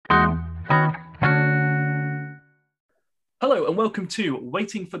Hello and welcome to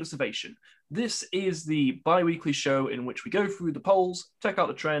Waiting for the Salvation. This is the bi-weekly show in which we go through the polls, check out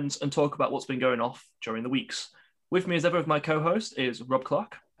the trends, and talk about what's been going off during the weeks. With me as ever, my co-host is Rob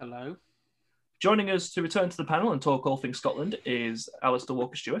Clark. Hello. Joining us to return to the panel and talk all things Scotland is Alistair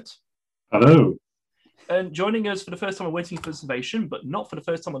Walker-Stewart. Hello. And joining us for the first time on Waiting for the Salvation, but not for the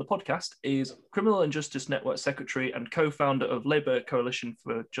first time on the podcast, is Criminal and Justice Network Secretary and co-founder of Labour Coalition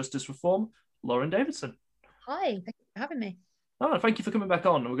for Justice Reform, Lauren Davidson. Hi, thank you for having me. Oh, thank you for coming back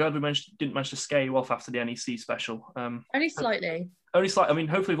on. We're glad we didn't manage to scare you off after the NEC special. Only slightly. Only slightly. I mean,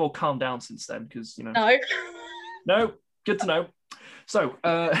 hopefully we've all calmed down since then, because, you know. No. No, good to know. So,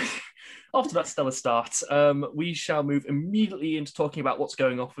 after that stellar start, we shall move immediately into talking about what's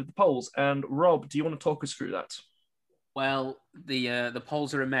going off with the polls. And Rob, do you want to talk us through that? Well, the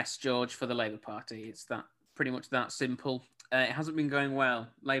polls are a mess, George, for the Labour Party. It's that pretty much that simple. It hasn't been going well.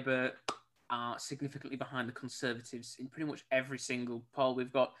 Labour are significantly behind the Conservatives in pretty much every single poll.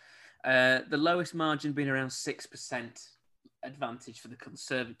 We've got the lowest margin being around 6% advantage for the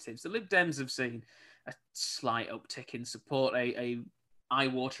Conservatives. The Lib Dems have seen a slight uptick in support, a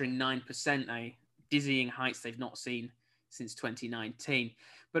eye-watering 9%, a dizzying heights they've not seen since 2019.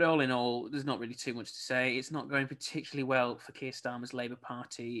 But all in all, there's not really too much to say. It's not going particularly well for Keir Starmer's Labour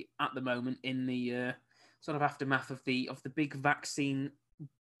Party at the moment in the sort of aftermath of the big vaccine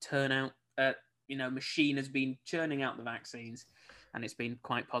turnout. Machine has been churning out the vaccines, and it's been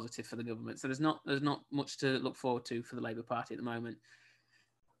quite positive for the government. So there's not much to look forward to for the Labour Party at the moment.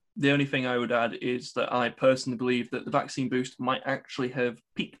 The only thing I would add is that I personally believe that the vaccine boost might actually have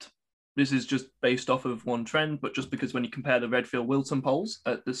peaked. This is just based off of one trend, but just because when you compare the Redfield-Wilton polls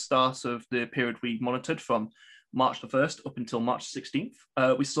at the start of the period we monitored from March the 1st up until March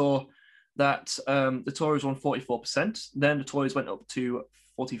 16th, we saw that the Tories won 44%. Then the Tories went up to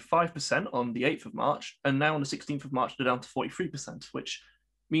 45% on the 8th of March, and now on the 16th of March, they're down to 43%, which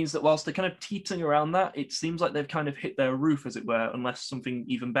means that whilst they're kind of teetering around that, it seems like they've kind of hit their roof, as it were, unless something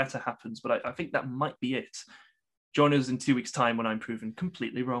even better happens. But I think that might be it. Join us in 2 weeks' time when I'm proven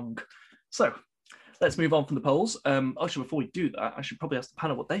completely wrong. So let's move on from the polls. Actually, before we do that, I should probably ask the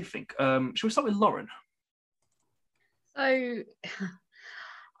panel what they think. Should we start with Lauren? So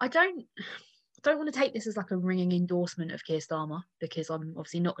I don't want to take this as like a ringing endorsement of Keir Starmer, because I'm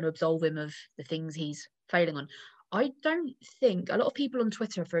obviously not going to absolve him of the things he's failing on. I don't think a lot of people on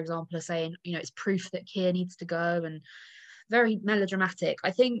Twitter, for example, are saying, it's proof that Keir needs to go and very melodramatic.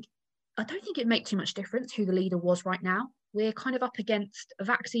 I don't think it'd make too much difference who the leader was right now. We're kind of up against a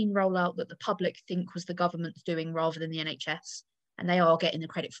vaccine rollout that the public think was the government's doing rather than the NHS, and they are getting the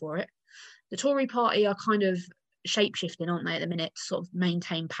credit for it. The Tory party are kind of shape-shifting, aren't they, at the minute, to sort of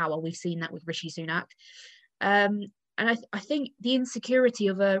maintain power. We've seen that with Rishi Sunak. And I think the insecurity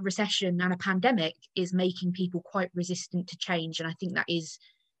of a recession and a pandemic is making people quite resistant to change. And I think that is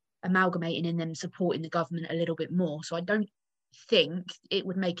amalgamating in them supporting the government a little bit more. So I don't think it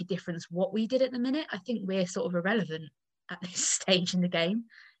would make a difference what we did at the minute. I think we're sort of irrelevant at this stage in the game.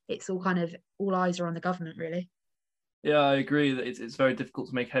 It's all eyes are on the government, really. Yeah, I agree that it's very difficult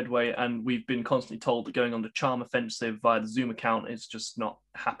to make headway, and we've been constantly told that going on the charm offensive via the Zoom account is just not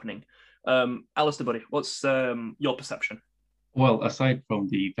happening. Alistair, buddy, what's your perception? Well, aside from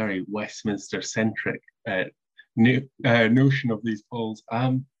the very Westminster-centric notion of these polls,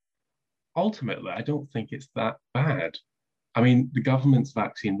 ultimately, I don't think it's that bad. I mean, the government's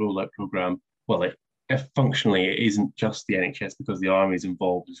vaccine rollout programme, well, if functionally it isn't just the NHS because the army is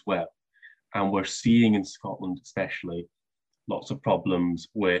involved as well. And we're seeing in Scotland especially lots of problems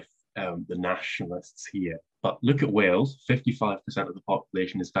with the nationalists here. But look at Wales, 55% of the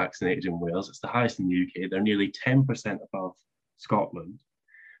population is vaccinated in Wales. It's the highest in the UK. They're nearly 10% above Scotland.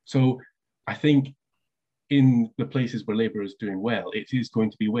 So I think in the places where Labour is doing well, it is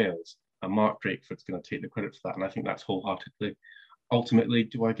going to be Wales. And Mark Drakeford's going to take the credit for that. And I think that's wholeheartedly. Ultimately,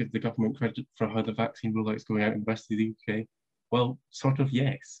 do I give the government credit for how the vaccine rollout is going out in the rest of the UK? Well, sort of,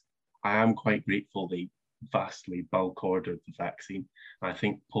 yes. I am quite grateful they vastly bulk ordered the vaccine. I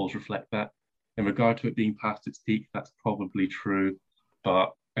think polls reflect that. In regard to it being past its peak, that's probably true. But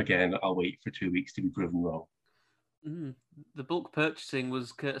again, I'll wait for 2 weeks to be proven wrong. The bulk purchasing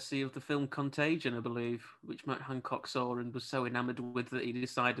was courtesy of the film Contagion, I believe, which Matt Hancock saw and was so enamoured with that he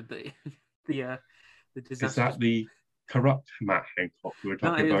decided that the disaster... Is that the corrupt Matt Hancock we were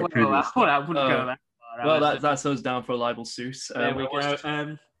talking about previously? I wouldn't go that far. Well, that's us down for a libel suit. There we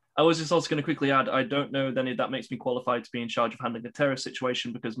go. I was just also going to quickly add, I don't know then if that makes me qualified to be in charge of handling a terror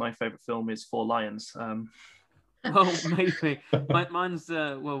situation, because my favourite film is Four Lions. Well, maybe. Mine's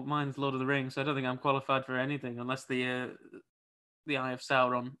Lord of the Rings, so I don't think I'm qualified for anything unless the the Eye of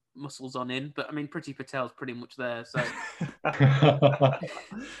Sauron muscles on in, but I mean, Priti Patel's pretty much there. So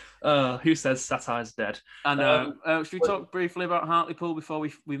who says satire's dead? I know. Should we talk briefly about Hartlepool before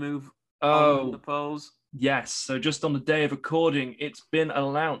we move on from the polls? Yes. So just on the day of recording, it's been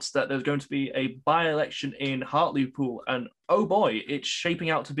announced that there's going to be a by-election in Hartlepool, and oh boy, it's shaping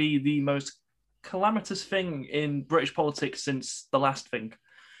out to be the most calamitous thing in British politics since the last thing.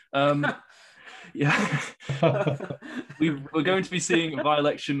 Yeah. We're going to be seeing a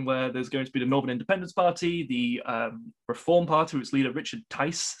by-election where there's going to be the Northern Independence Party, the Reform Party, with its leader Richard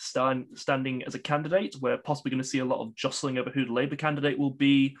Tice standing as a candidate. We're possibly going to see a lot of jostling over who the Labour candidate will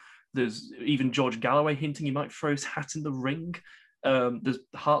be. There's even George Galloway hinting he might throw his hat in the ring. There's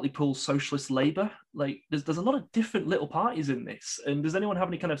Hartlepool Socialist Labour. Like, there's a lot of different little parties in this. And does anyone have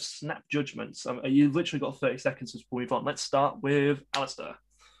any kind of snap judgments? You've literally got 30 seconds to move on. Let's start with Alistair.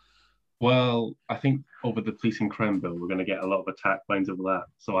 Well, I think over the Police and Crime Bill, we're going to get a lot of attack lines over that.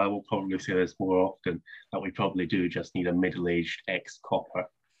 So I will probably say this more often, that we probably do just need a middle-aged ex-copper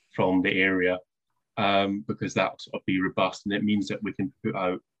from the area, because that will sort of be robust, and it means that we can put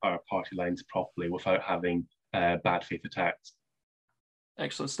out our party lines properly without having bad faith attacks.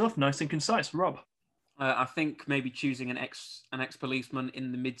 Excellent stuff. Nice and concise. Rob? I think maybe choosing an ex-policeman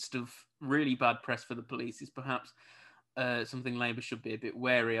in the midst of really bad press for the police is perhaps something Labour should be a bit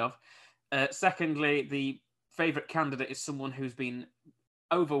wary of. Secondly, the favourite candidate is someone who's been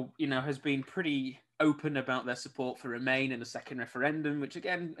has been pretty open about their support for Remain in a second referendum, which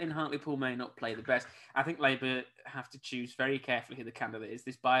again in Hartlepool may not play the best. I think Labour have to choose very carefully who the candidate is.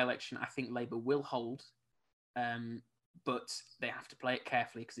 This by-election, I think Labour will hold, but they have to play it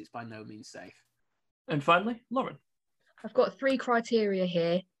carefully because it's by no means safe. And finally, Lauren. I've got 3 criteria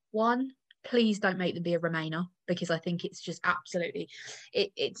here. 1, please don't make them be a Remainer, because I think it's just absolutely,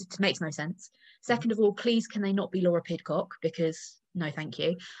 it makes no sense. Second of all, please can they not be Laura Pidcock, because no thank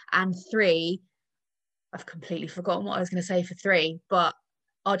you. And 3, I've completely forgotten what I was going to say for 3, but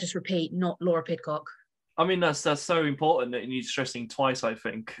I'll just repeat, not Laura Pidcock. I mean, that's so important that it needs stressing twice, I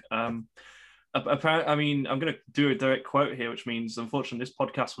think. Apparently, I mean, I'm going to do a direct quote here, which means, unfortunately, this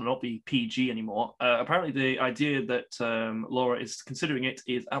podcast will not be PG anymore. Apparently, the idea that Laura is considering it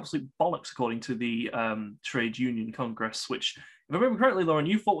is absolute bollocks, according to the Trade Union Congress, which, if I remember correctly, Lauren,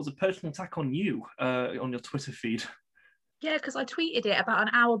 you thought was a personal attack on you on your Twitter feed. Yeah, because I tweeted it about an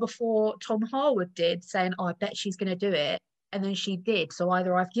hour before Tom Harwood did, saying, I bet she's going to do it. And then she did. So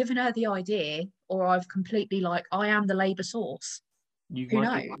either I've given her the idea, or I've completely, I am the Labour source. Who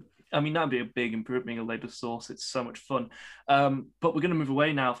knows? I mean, that'd be a big improvement, being a Labour source. It's so much fun. But we're going to move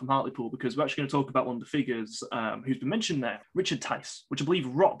away now from Hartlepool, because we're actually going to talk about one of the figures who's been mentioned there, Richard Tice, which I believe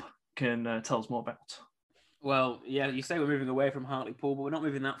Rob can tell us more about. Well, yeah, you say we're moving away from Hartlepool, but we're not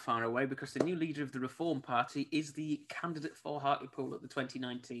moving that far away, because the new leader of the Reform Party is the candidate for Hartlepool at the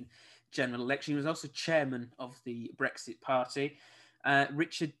 2019 general election. He was also chairman of the Brexit Party,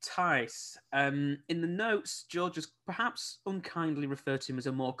 Richard Tice. In the notes, George has perhaps unkindly referred to him as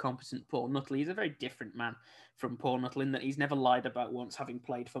a more competent Paul Nuttall. He's a very different man from Paul Nuttall in that he's never lied about once having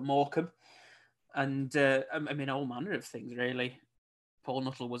played for Morecambe. And, I mean, all manner of things, really. Paul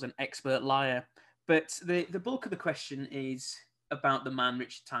Nuttall was an expert liar. But the bulk of the question is about the man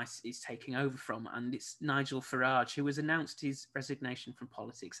Richard Tice is taking over from, and it's Nigel Farage, who has announced his resignation from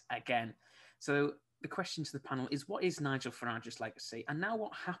politics again. So the question to the panel is, what is Nigel Farage's legacy? And now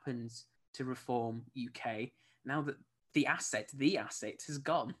what happens to Reform UK now that the asset has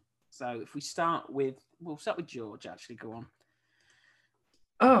gone? So if we'll start with George, actually. Go on.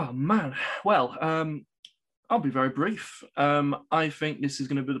 Oh, man. Well, I'll be very brief. I think this is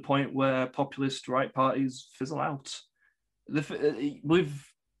going to be the point where populist right parties fizzle out. With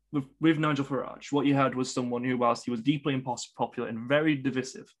Nigel Farage, what you had was someone who, whilst he was deeply unpopular and very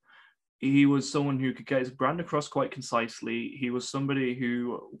divisive, he was someone who could get his brand across quite concisely. He was somebody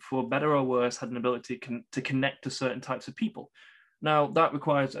who, for better or worse, had an ability to connect to certain types of people. Now, that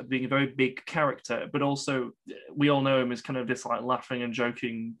requires being a very big character, but also we all know him as kind of this laughing and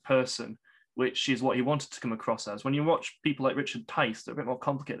joking person, which is what he wanted to come across as. When you watch people like Richard Tice, they're a bit more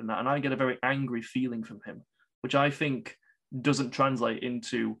complicated than that, and I get a very angry feeling from him, which I think doesn't translate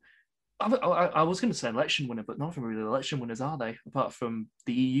into... I was going to say election winner, but not really election winners, are they? Apart from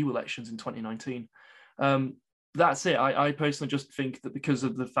the EU elections in 2019. That's it. I personally just think that because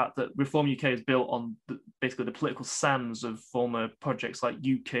of the fact that Reform UK is built on basically the political sands of former projects like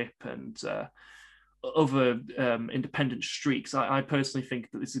UKIP and other independent streaks, I personally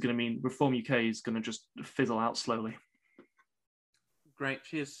think that this is going to mean Reform UK is going to just fizzle out slowly. Great.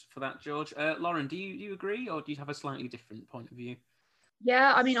 Cheers for that, George. Lauren, do you agree, or do you have a slightly different point of view?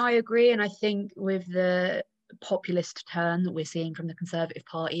 Yeah, I mean, I agree. And I think with the populist turn that we're seeing from the Conservative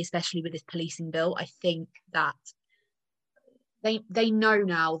Party, especially with this policing bill. I think that they know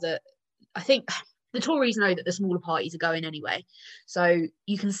now that, I think the Tories know that the smaller parties are going anyway. So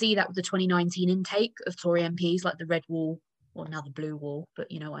you can see that with the 2019 intake of Tory MPs, like the Red Wall, or now the Blue Wall,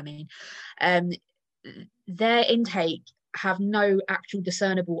 but you know what I mean. Their intake have no actual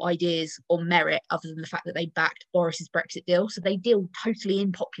discernible ideas or merit other than the fact that they backed Boris's Brexit deal. So they deal totally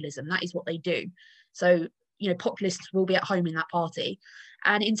in populism. That is what they do. So, you know, populists will be at home in that party.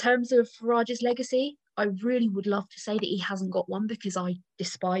 And in terms of Farage's legacy, I really would love to say that he hasn't got one, because I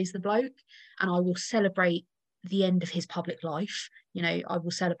despise the bloke and I will celebrate the end of his public life. You know, I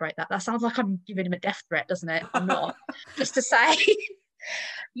will celebrate that. That sounds like I'm giving him a death threat, doesn't it? I'm not. Just to say,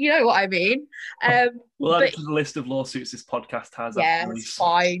 you know what I mean. We'll add it to the list of lawsuits this podcast has. Yeah, it's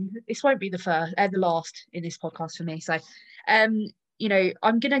fine. This won't be the last in this podcast for me. So, you know,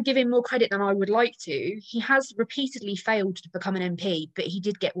 I'm going to give him more credit than I would like to. He has repeatedly failed to become an MP, but he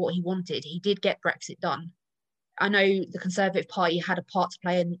did get what he wanted. He did get Brexit done. I know the Conservative Party had a part to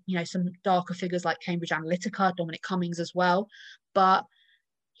play in, you know, some darker figures like Cambridge Analytica, Dominic Cummings as well, but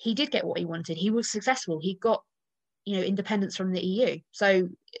he did get what he wanted. He was successful. He got, you know, independence from the EU. So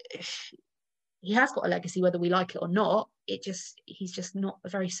he has got a legacy, whether we like it or not. He's just not a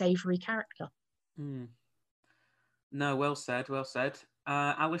very savoury character. No, well said, well said.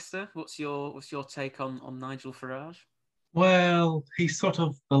 Alistair, what's your take on Nigel Farage? Well, he's sort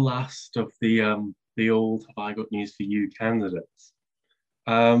of the last of the old "Have I got news for you" candidates.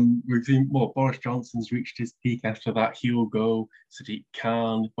 We've seen, well, Boris Johnson's reached his peak. After that, he'll go. Sadiq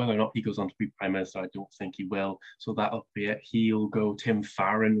Khan, whether or not he goes on to be Prime Minister, I don't think he will. So that'll be it. He'll go. Tim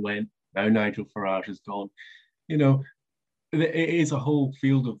Farron went. Now Nigel Farage is gone. You know, it is a whole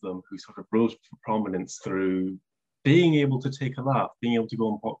field of them who sort of rose to prominence through being able to take a laugh, being able to go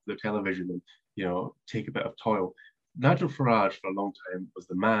on popular television and, you know, take a bit of toil. Nigel Farage, for a long time, was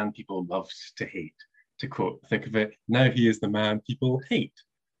the man people loved to hate. To quote, think of it, now he is the man people hate,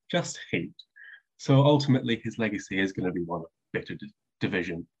 just hate. So ultimately, his legacy is going to be one of bitter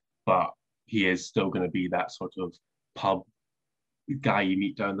division, but he is still going to be that sort of pub guy you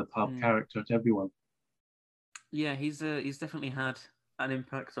meet down the pub character to everyone. Yeah, he's definitely had an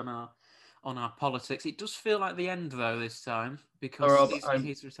impact on our politics. It does feel like the end though this time, because Rob,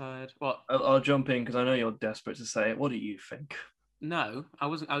 he's retired. What? I'll jump in because I know you're desperate to say it. What do you think? No, I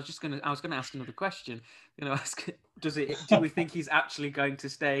wasn't. I was going to ask another question. You know, ask, do we think he's actually going to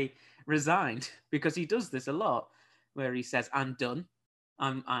stay resigned? Because he does this a lot, where he says, "I'm done.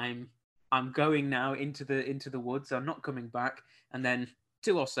 I'm going now into the woods. I'm not coming back." And then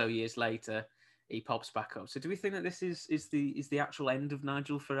 2 or so years later, he pops back up. So, do we think that this is the actual end of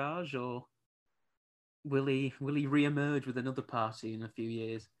Nigel Farage, or will he re-emerge with another party in a few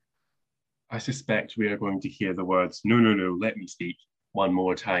years? I suspect we are going to hear the words, "No, no, no, let me speak," one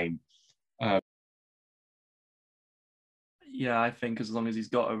more time. Yeah, I think as long as he's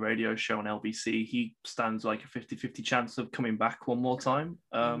got a radio show on LBC, he stands like a 50-50 chance of coming back one more time.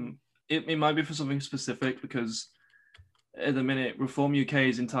 It might be for something specific, because at the minute, Reform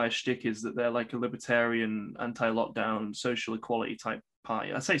UK's entire shtick is that they're like a libertarian, anti-lockdown, social equality type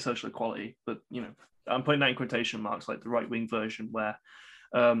party. I say social equality, but, you know, I'm putting that in quotation marks, like the right-wing version where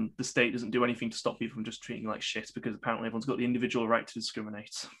the state doesn't do anything to stop people from just treating like shit, because apparently everyone's got the individual right to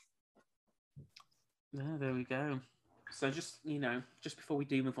discriminate. Yeah, there we go. So just before we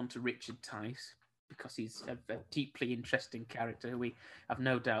do move on to Richard Tice, because he's a deeply interesting character who we have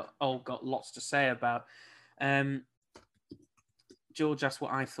no doubt all got lots to say about. George asked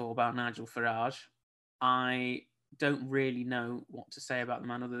what I thought about Nigel Farage. I don't really know what to say about the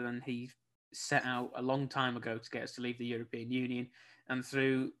man other than he set out a long time ago to get us to leave the European Union, and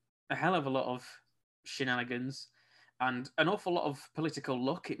through a hell of a lot of shenanigans and an awful lot of political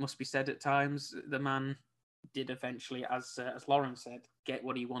luck, it must be said at times, the man did eventually, as Lauren said, get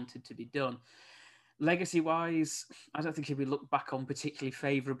what he wanted to be done. Legacy-wise, I don't think he'll be looked back on particularly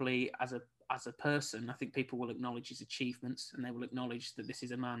favourably as a person. I think people will acknowledge his achievements, and they will acknowledge that this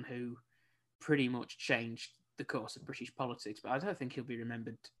is a man who pretty much changed the course of British politics, but I don't think he'll be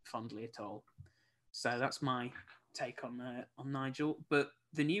remembered fondly at all. So that's my take on Nigel. But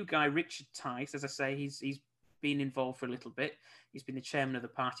the new guy, Richard Tice, as I say, he's been involved for a little bit. He's been the chairman of the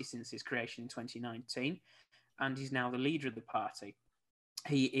party since its creation in 2019, and he's now the leader of the party.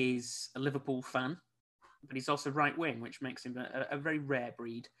 He is a Liverpool fan, but he's also right-wing, which makes him a very rare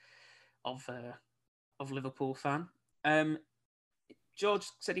breed of Liverpool fan. George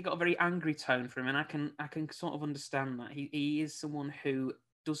said he got a very angry tone from him, and I can sort of understand that. He is someone who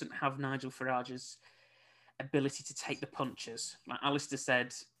doesn't have Nigel Farage's ability to take the punches. Like Alistair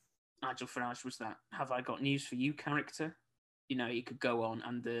said, Nigel Farage was that "Have I got news for you" character. You know, you could go on,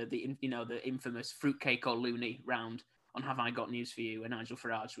 and the infamous fruitcake or loony round on "Have I got news for you," where Nigel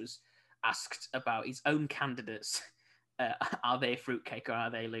Farage was asked about his own candidates. Are they fruitcake or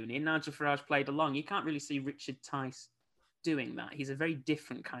are they loony? And Nigel Farage played along. You can't really see Richard Tice doing that. He's a very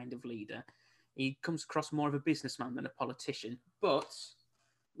different kind of leader. He comes across more of a businessman than a politician. But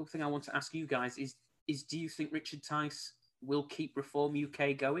the thing I want to ask you guys is do you think Richard Tice will keep Reform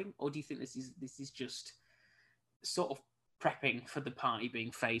UK going, or do you think this is just sort of prepping for the party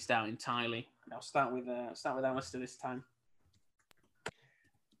being phased out entirely? And I'll start with Alistair this time.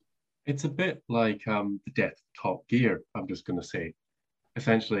 It's a bit like the death of Top Gear, I'm just going to say.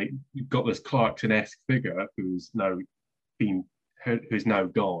 Essentially, you've got this Clarkson-esque figure who's now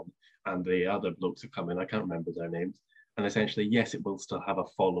gone, and the other blokes have come in, I can't remember their names. And essentially, yes, it will still have a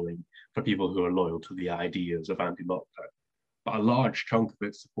following for people who are loyal to the ideas of anti-lockdown. But a large chunk of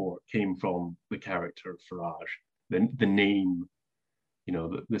its support came from the character of Farage, the name,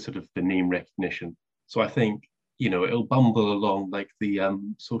 the sort of the name recognition. So I think, it'll bumble along like the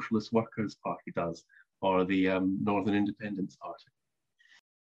Socialist Workers' Party does, or the Northern Independence Party.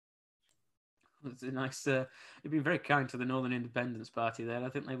 It's a nice. You've been very kind to the Northern Independence Party there. I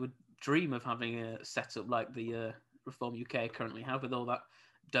think they would dream of having a setup like the Reform UK currently have, with all that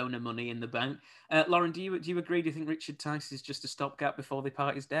donor money in the bank. Lauren, do you agree? Do you think Richard Tice is just a stopgap before the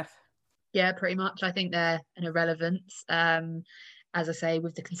party's death? Yeah, pretty much. I think they're an irrelevance. As I say,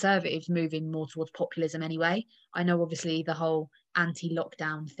 with the Conservatives moving more towards populism anyway. I know obviously the whole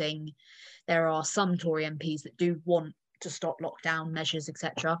anti-lockdown thing, there are some Tory MPs that do want to stop lockdown measures,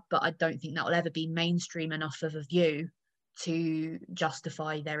 etc. But I don't think that will ever be mainstream enough of a view to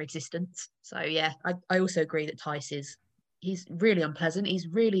justify their existence. So yeah, I also agree that Tice he's really unpleasant. He's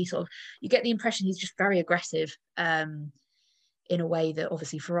really sort of, you get the impression he's just very aggressive, in a way that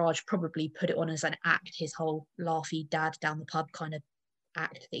obviously Farage probably put it on as an act, his whole laughy dad down the pub kind of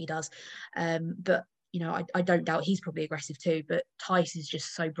act that he does. But, I don't doubt he's probably aggressive too, but Tice is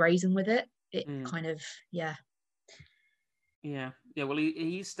just so brazen with it. It kind of, yeah. Yeah. Well,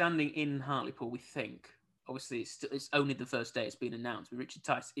 he's standing in Hartlepool, we think. Obviously, it's only the first day it's been announced, but Richard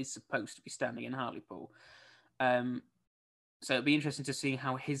Tice is supposed to be standing in Hartlepool. So it'll be interesting to see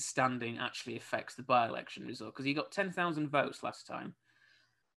how his standing actually affects the by-election result, because he got 10,000 votes last time.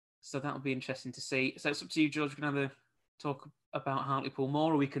 So that'll be interesting to see. So it's up to you, George. We can either talk about Hartlepool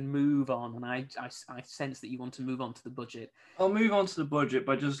more, or we can move on. And I sense that you want to move on to the budget. I'll move on to the budget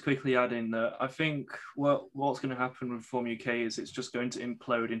by just quickly adding that I think what's going to happen with Reform UK is it's just going to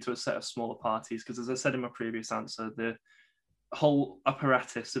implode into a set of smaller parties, because as I said in my previous answer, the whole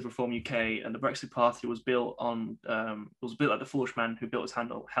apparatus of Reform UK and the Brexit Party was built like the foolish man who built his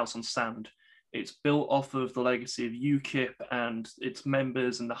house on sand. It's built off of the legacy of UKIP, and its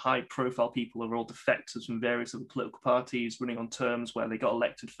members and the high-profile people are all defectors from various other political parties running on terms where they got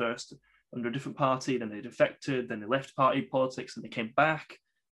elected first under a different party, then they defected, then they left party politics, and they came back.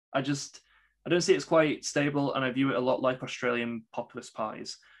 I don't see it as quite stable, and I view it a lot like Australian populist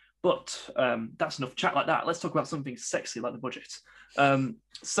parties. But that's enough chat like that. Let's talk about something sexy like the budget.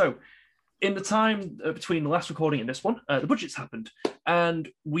 So in the time between the last recording and this one, the budget's happened. And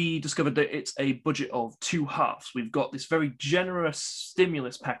we discovered that it's a budget of two halves. We've got this very generous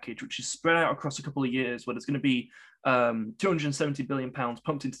stimulus package, which is spread out across a couple of years, where there's going to be £270 billion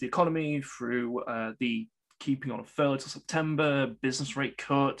pumped into the economy through the keeping on a furlough till September, business rate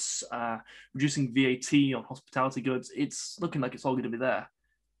cuts, reducing VAT on hospitality goods. It's looking like it's all going to be there.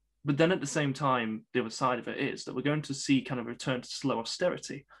 But then at the same time, the other side of it is that we're going to see kind of a return to slow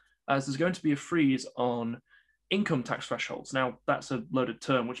austerity, as there's going to be a freeze on income tax thresholds. Now, that's a loaded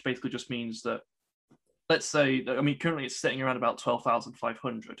term, which basically just means that, let's say, currently it's sitting around about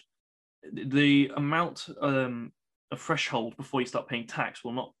 12,500. The amount of threshold before you start paying tax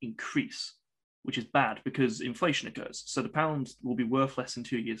will not increase, which is bad because inflation occurs. So the pound will be worth less in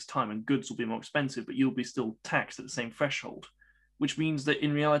 2 years' time and goods will be more expensive, but you'll be still taxed at the same threshold, which means that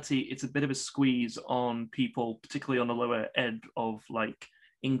in reality, it's a bit of a squeeze on people, particularly on the lower end of like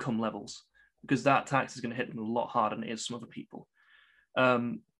income levels, because that tax is going to hit them a lot harder than it is some other people.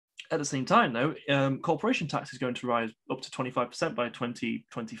 At the same time, though, corporation tax is going to rise up to 25% by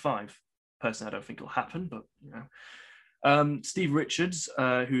 2025. Personally, I don't think it'll happen, but Steve Richards,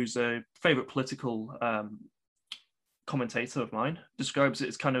 who's a favourite political commentator of mine, describes it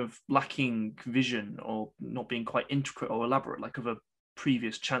as kind of lacking vision or not being quite intricate or elaborate like other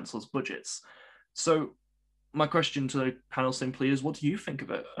previous chancellors' budgets. So my question to the panel simply is, what do you think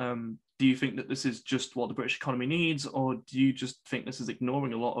of it? Do you think that this is just what the British economy needs, or do you just think this is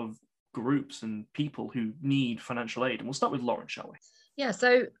ignoring a lot of groups and people who need financial aid? And we'll start with Lauren, shall we? Yeah,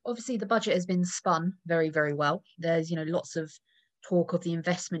 so obviously the budget has been spun very, very well. There's, lots of talk of the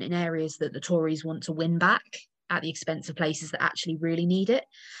investment in areas that the Tories want to win back at the expense of places that actually really need it.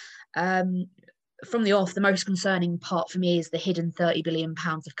 From the off, the most concerning part for me is the hidden £30 billion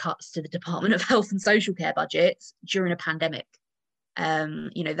of cuts to the Department of Health and Social Care budgets during a pandemic.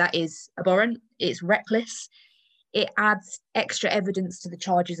 That is abhorrent. It's reckless. It adds extra evidence to the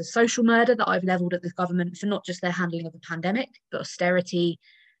charges of social murder that I've levelled at the government for not just their handling of the pandemic, but austerity,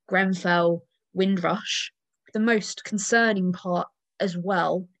 Grenfell, Windrush. The most concerning part as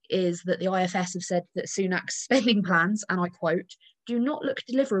well is that the IFS have said that Sunak's spending plans, and I quote, do not look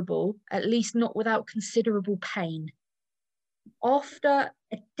deliverable, at least not without considerable pain. After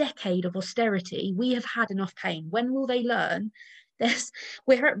a decade of austerity, we have had enough pain. When will they learn?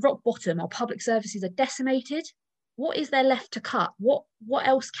 We're at rock bottom. Our public services are decimated. What is there left to cut? What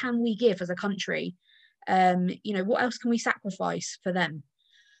else can we give as a country? What else can we sacrifice for them?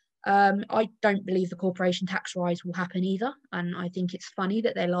 I don't believe the corporation tax rise will happen either. And I think it's funny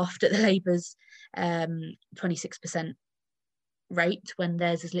that they laughed at the Labour's 26% rate when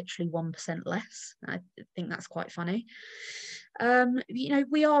theirs is literally 1% less. I think that's quite funny.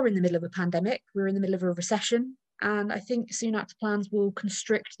 We are in the middle of a pandemic. We're in the middle of a recession. And I think Sunak's plans will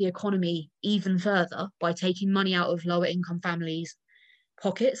constrict the economy even further by taking money out of lower income families'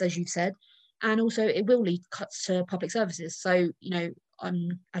 pockets, as you've said. And also it will lead cuts to public services. So,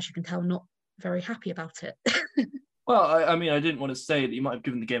 I'm, as you can tell, not very happy about it. Well, I mean, I didn't want to say that you might have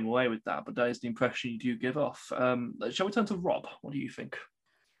given the game away with that, but that is the impression you do give off. Shall we turn to Rob? What do you think?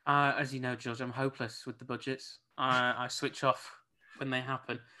 As you know, George, I'm hopeless with the budgets. I switch off when they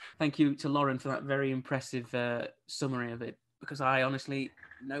happen. Thank you to Lauren for that very impressive summary of it, because I honestly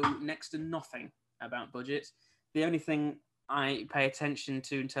know next to nothing about budgets. The only thing I pay attention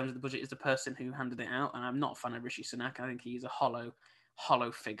to in terms of the budget is the person who handed it out, and I'm not a fan of Rishi Sunak. I think he's a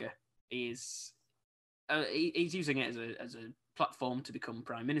hollow figure. He's using it as a platform to become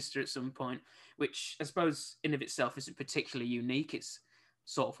prime minister at some point, which I suppose in of itself isn't particularly unique. It's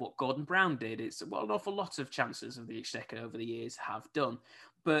sort of what Gordon Brown did. It's what an awful lot of chancellors of the Exchequer over the years have done.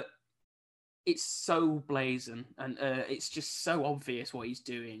 But it's so blazing and it's just so obvious what he's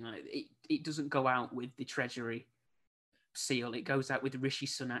doing. Like, it doesn't go out with the Treasury seal. It goes out with Rishi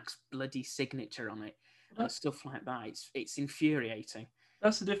Sunak's bloody signature on it and stuff like that. It's infuriating.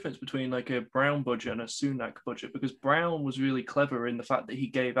 That's the difference between like a Brown budget and a Sunak budget, because Brown was really clever in the fact that he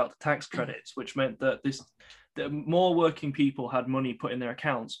gave out the tax credits, which meant that more working people had money put in their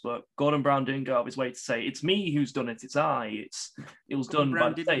accounts. But Gordon Brown didn't go out of his way to say, it's me who's done it, it's I. It was Gordon done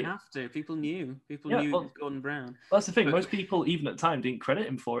Brown by the didn't state. have to. People knew. It was Gordon Brown. That's the thing. Most people, even at the time, didn't credit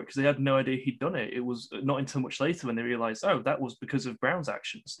him for it because they had no idea he'd done it. It was not until much later when they realised, oh, that was because of Brown's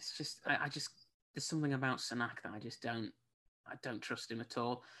actions. It's just, there's something about Sunak that I don't trust him at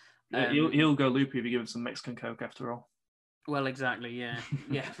all. He'll go loopy if you give him some Mexican Coke after all. Well, exactly, yeah.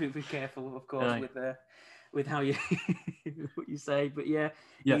 Yeah, be careful, of course, with how you what you say. But yeah,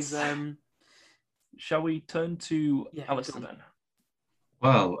 yes. Shall we turn to Alistair then?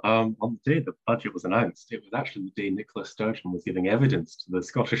 Well, on the day the budget was announced, it was actually the day Nicola Sturgeon was giving evidence to the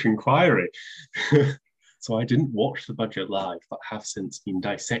Scottish Inquiry. So I didn't watch the budget live, but have since been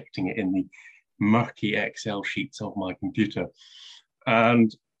dissecting it in the murky Excel sheets of my computer.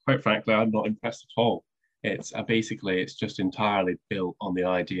 And quite frankly, I'm not impressed at all. It's just entirely built on the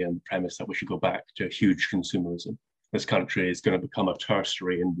idea and the premise that we should go back to huge consumerism. This country is going to become a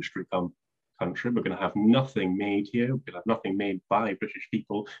tertiary industry country. We're going to have nothing made here. We're going to have nothing made by British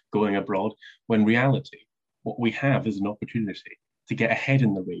people going abroad, when reality, what we have is an opportunity to get ahead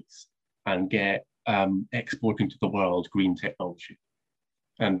in the race and get exporting to the world green technology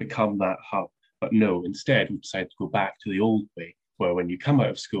and become that hub. But no, instead, we decided to go back to the old way, where when you come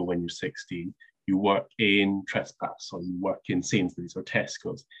out of school when you're 16, you work in Trespass or you work in Sainsbury's or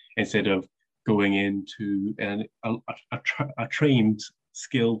Tesco's, instead of going into a trained,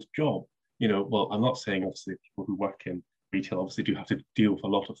 skilled job. Well, I'm not saying obviously people who work in retail obviously do have to deal with a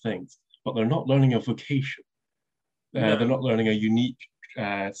lot of things, but they're not learning a vocation. They're not learning a unique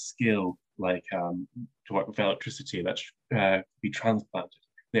skill like to work with electricity that's be transplanted.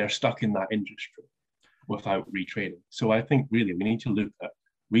 They are stuck in that industry without retraining. So I think really we need to look at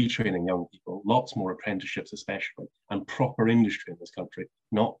retraining young people, lots more apprenticeships especially, and proper industry in this country,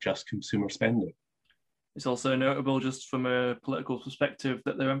 not just consumer spending. It's also notable, just from a political perspective,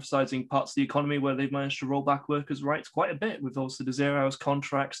 that they're emphasising parts of the economy where they've managed to roll back workers' rights quite a bit, with also the zero-hours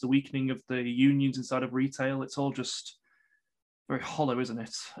contracts, the weakening of the unions inside of retail. It's all just very hollow, isn't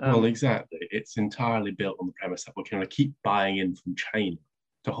it? Well, exactly. It's entirely built on the premise that we're going to keep buying in from China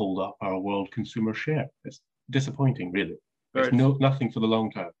to hold up our world consumer share. It's disappointing, really. It's nothing for the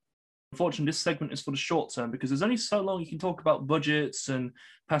long term. Unfortunately, this segment is for the short term because there's only so long you can talk about budgets and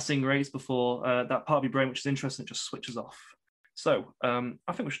passing rates before that part of your brain, which is interesting, just switches off. So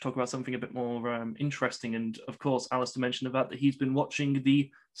I think we should talk about something a bit more interesting. And of course, Alistair mentioned about that he's been watching the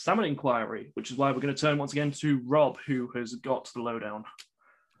Salmond inquiry, which is why we're going to turn once again to Rob, who has got the lowdown.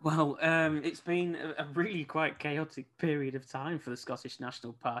 Well, it's been a really quite chaotic period of time for the Scottish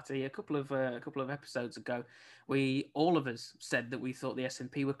National Party. A couple of episodes ago, all of us said that we thought the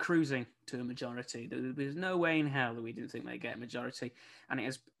SNP were cruising to a majority. There's no way in hell that we didn't think they'd get a majority, and it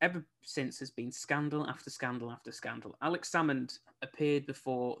has ever since has been scandal after scandal after scandal. Alex Salmond appeared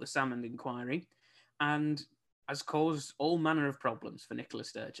before the Salmond inquiry, and has caused all manner of problems for Nicola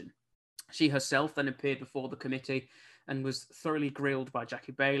Sturgeon. She herself then appeared before the committee and was thoroughly grilled by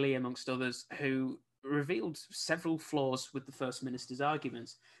Jackie Baillie, amongst others, who revealed several flaws with the First Minister's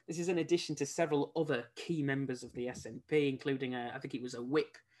arguments. This is in addition to several other key members of the SNP, including, I think it was a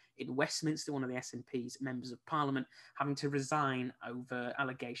whip in Westminster, one of the SNP's members of Parliament, having to resign over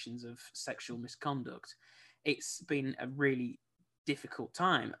allegations of sexual misconduct. It's been a really difficult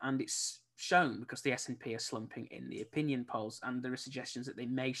time, and it's shown because the SNP are slumping in the opinion polls, and there are suggestions that they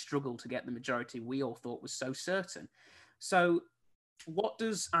may struggle to get the majority we all thought was so certain. So what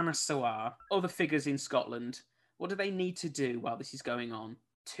does Anas Sawar, other figures in Scotland, what do they need to do while this is going on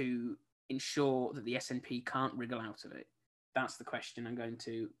to ensure that the SNP can't wriggle out of it? That's the question I'm going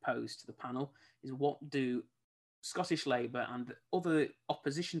to pose to the panel, is what do Scottish Labour and other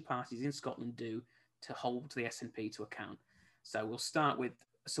opposition parties in Scotland do to hold the SNP to account? So we'll start with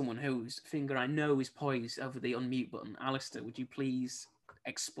someone whose finger I know is poised over the unmute button. Alistair, would you please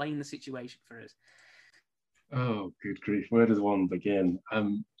explain the situation for us? Oh, good grief. Where does one begin?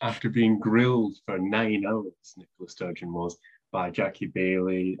 After being grilled for 9 hours, Nicola Sturgeon was, by Jackie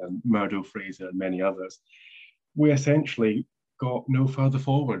Baillie and Murdo Fraser and many others, we essentially got no further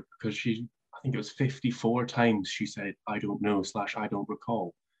forward because I think it was 54 times she said, I don't know / I don't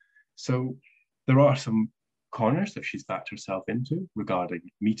recall. So there are some corners that she's backed herself into regarding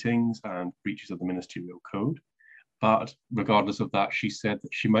meetings and breaches of the ministerial code. But regardless of that, she said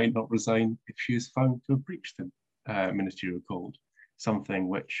that she might not resign if she is found to have breached the ministerial code, something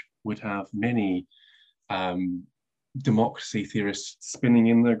which would have many democracy theorists spinning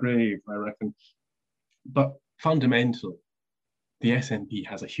in their grave, I reckon. But fundamentally, the SNP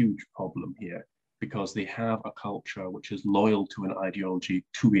has a huge problem here because they have a culture which is loyal to an ideology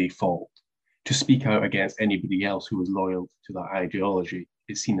to a fault. To speak out against anybody else who is loyal to that ideology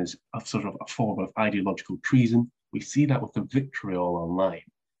is seen as a sort of a form of ideological treason. We see that with the vitriol online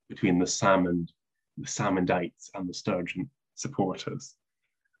between the Salmondites and the Sturgeon supporters.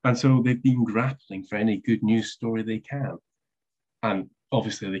 And so they've been grappling for any good news story they can. And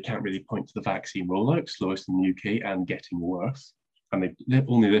obviously they can't really point to the vaccine rollout, slowest in the UK and getting worse. And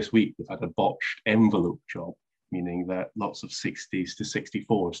only this week they've had a botched envelope job, meaning that lots of 60s to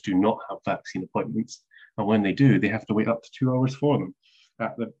 64s do not have vaccine appointments. And when they do, they have to wait up to 2 hours for them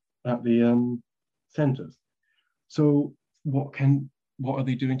at the centres. So what are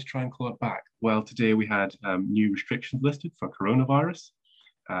they doing to try and claw it back? Well, today we had new restrictions listed for coronavirus.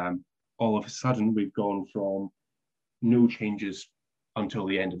 All of a sudden, we've gone from no changes until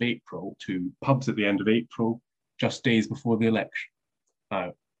the end of April to pubs at the end of April, just days before the election.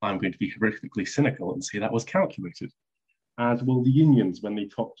 Now, I'm going to be horrifically cynical and say that was calculated, as will the unions when they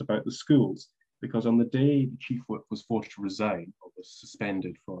talked about the schools, because on the day the chief whip was forced to resign or was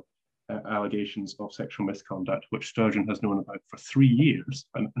suspended for allegations of sexual misconduct, which Sturgeon has known about for 3 years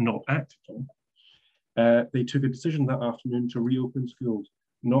and not acted on, they took a decision that afternoon to reopen schools,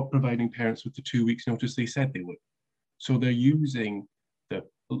 not providing parents with the 2 weeks notice they said they would. So they're using the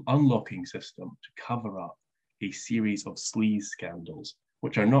unlocking system to cover up a series of sleaze scandals,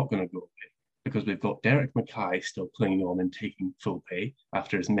 which are not going to go away because we've got Derek Mackay still clinging on and taking full pay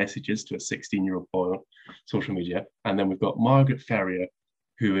after his messages to a 16-year-old boy on social media. And then we've got Margaret Ferrier,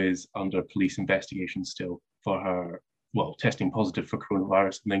 who is under police investigation still for her, testing positive for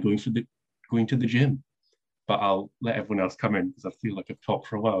coronavirus and then going to the gym. But I'll let everyone else come in because I feel like I've talked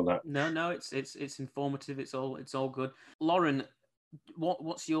for a while now. No, it's informative. It's all good. Lauren,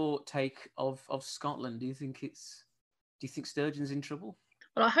 what's your take of Scotland? Do you think Sturgeon's in trouble?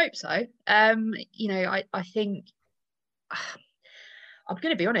 Well, I hope so. I think I'm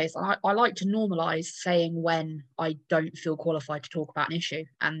going to be honest. I like to normalise saying when I don't feel qualified to talk about an issue,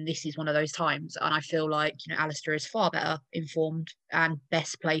 and this is one of those times. And I feel like Alistair is far better informed and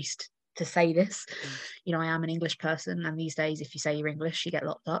best placed to say this. I am an English person, and these days, if you say you're English, you get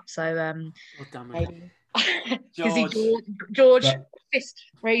locked up. So damn it. George. George That- fist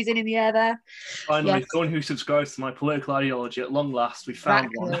raising in the air there. Finally, Yes. someone who subscribes to my political ideology at long last, we found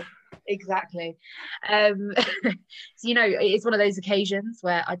one. Exactly. So, it's one of those occasions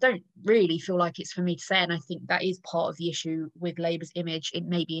where I don't really feel like it's for me to say, and I think that is part of the issue with Labour's image,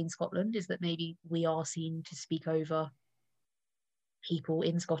 maybe in Scotland, is that maybe we are seen to speak over people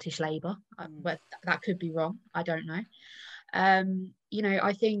in Scottish Labour, but that could be wrong. I don't know.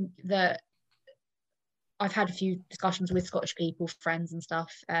 I think that I've had a few discussions with Scottish people, friends and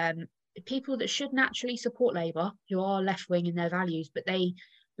stuff, people that should naturally support Labour, who are left-wing in their values, but they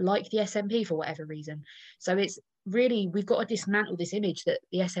like the SNP for whatever reason. So it's really, we've got to dismantle this image that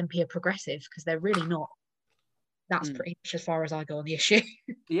the SNP are progressive, because they're really not. That's pretty much as far as I go on the issue.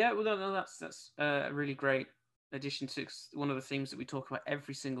 Yeah, well, no, that's a really great addition to one of the themes that we talk about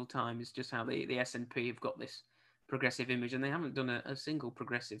every single time, is just how the SNP have got this progressive image, and they haven't done a single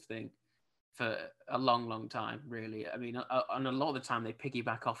progressive thing for a long, long time, really. I mean, and a lot of the time they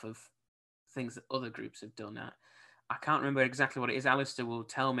piggyback off of things that other groups have done. I can't remember exactly what it is. Alistair will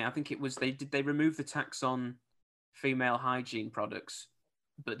tell me. I think it was they removed the tax on female hygiene products,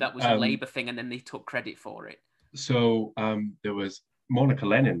 but that was a Labour thing, and then they took credit for it. So there was Monica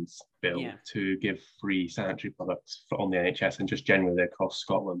Lennon's bill to give free sanitary products on the NHS and just generally across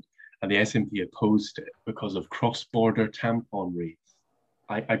Scotland, and the SNP opposed it because of cross-border tampon raids.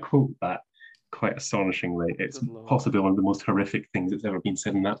 I quote that quite astonishingly. It's possibly one of the most horrific things that's ever been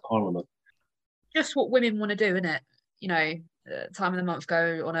said in that parliament. Just what women want to do, isn't it? Time of the month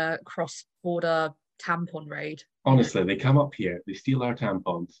go on a cross-border tampon raid. Honestly, they come up here, they steal our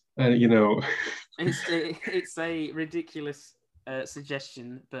tampons. It's a ridiculous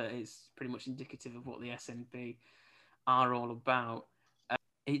suggestion, but it's pretty much indicative of what the SNP are all about.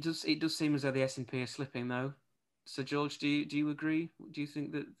 It does seem as though the SNP are slipping, though. So, George, do you agree? Do you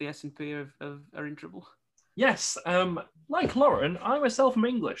think that the SNP are in trouble? Yes. Like Lauren, I myself am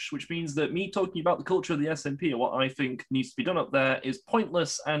English, which means that me talking about the culture of the SNP and what I think needs to be done up there is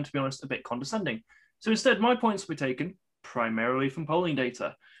pointless and, to be honest, a bit condescending. So instead, my points will be taken primarily from polling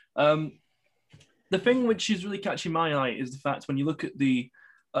data. The thing which is really catching my eye is the fact when you look at the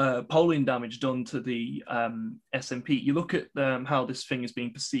polling damage done to the SNP, you look at how this thing is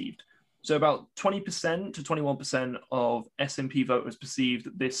being perceived. So about 20% to 21% of SNP voters perceive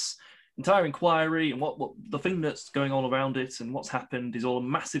that this entire inquiry and what the thing that's going on around it and what's happened is all a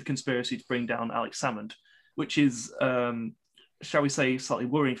massive conspiracy to bring down Alex Salmond, which is, shall we say, slightly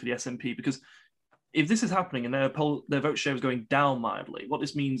worrying for the SNP, because if this is happening and their vote share is going down mildly, what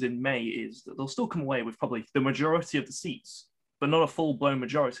this means in May is that they'll still come away with probably the majority of the seats, but not a full-blown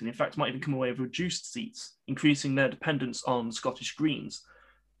majority. And in fact, might even come away with reduced seats, increasing their dependence on Scottish Greens,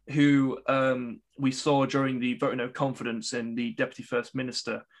 who we saw during the vote of no confidence in the Deputy First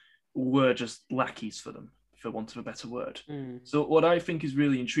Minister were just lackeys for them, for want of a better word. So what I think is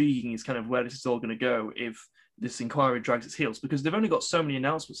really intriguing is kind of where this is all going to go if this inquiry drags its heels, because they've only got so many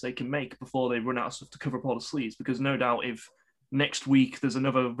announcements they can make before they run out of stuff to cover up all the sleeves, because no doubt if next week there's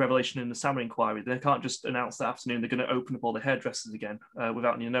another revelation in the Salmond inquiry, they can't just announce that afternoon they're going to open up all the hairdressers again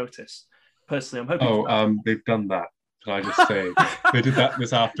without any notice. Personally, I'm hoping they've done that. Can I just say they did that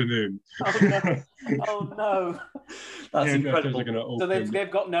this afternoon? Oh no. That's incredible. So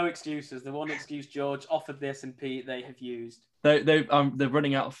they've got no excuses. The one excuse George offered the SNP they have used. They're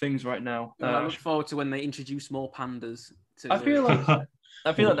running out of things right now. I look forward to when they introduce more pandas. I feel like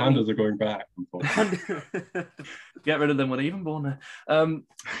pandas are going back. Get rid of them when they're even born there.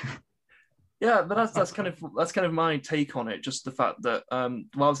 Yeah, but that's kind of my take on it. Just the fact that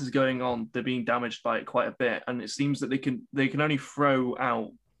while this is going on, they're being damaged by it quite a bit, and it seems that they can only throw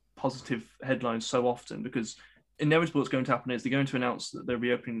out positive headlines so often, because inevitably what's going to happen is they're going to announce that they're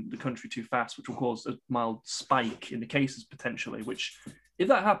reopening the country too fast, which will cause a mild spike in the cases potentially. Which, if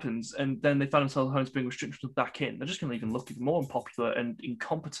that happens, and then they find themselves having to bring restrictions back in, they're just going to even look even more unpopular and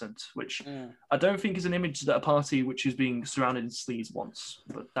incompetent, which I don't think is an image that a party which is being surrounded in sleaze wants.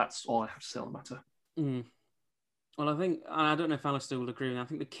 But that's all I have to say on the matter. Well, I don't know if Alistair will agree with me. I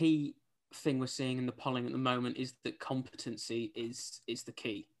think the key thing we're seeing in the polling at the moment is that competency is the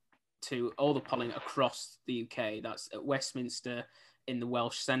key to all the polling across the UK. That's at Westminster, in the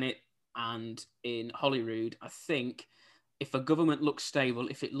Welsh Senate, and in Holyrood. I think if a government looks stable,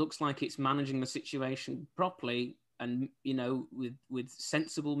 if it looks like it's managing the situation properly and, with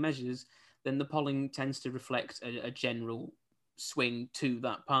sensible measures, then the polling tends to reflect a general swing to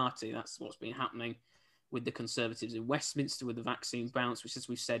that party. That's what's been happening with the Conservatives in Westminster with the vaccine bounce, which, as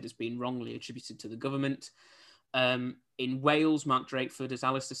we've said, has been wrongly attributed to the government. In Wales, Mark Drakeford, as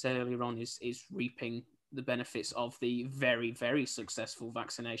Alistair said earlier on, is reaping the benefits of the very, very successful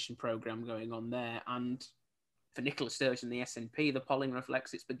vaccination program going on there. And for Nicola Sturgeon and the SNP, the polling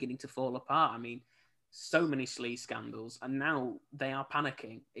reflects it's beginning to fall apart. I mean, so many sleaze scandals, and now they are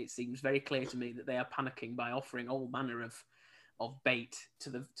panicking. It seems very clear to me that they are panicking by offering all manner of bait to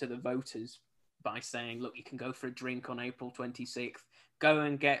the voters by saying, look, you can go for a drink on April 26th, go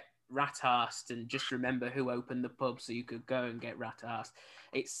and get rat-arsed, and just remember who opened the pub so you could go and get rat-arsed.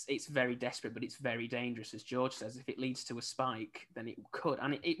 It's very desperate, but it's very dangerous. As George says, if it leads to a spike, then it could,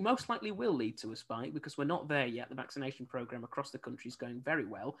 and it most likely will lead to a spike, because we're not there yet. The vaccination program across the country is going very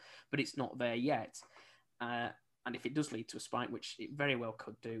well, but it's not there yet. And if it does lead to a spike, which it very well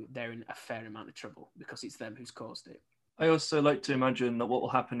could do, they're in a fair amount of trouble, because it's them who's caused it. I also like to imagine that what will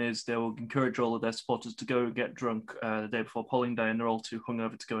happen is they will encourage all of their supporters to go and get drunk the day before polling day, and they're all too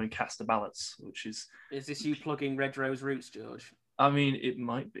hungover to go and cast the ballots, which is... Is this you plugging Red Rose Roots, George? I mean, it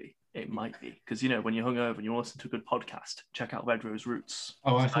might be. It might be. Because, you know, when you're hungover and you listen to a good podcast, check out Red Rose Roots.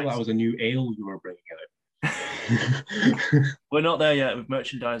 Oh, I thought that was a new ale you were bringing out. We're not there yet with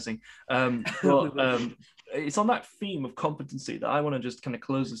merchandising. But it's on that theme of competency that I want to just kind of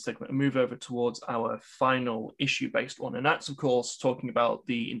close this segment and move over towards our final issue-based one. And that's, of course, talking about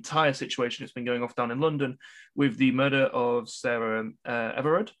the entire situation that's been going off down in London with the murder of Sarah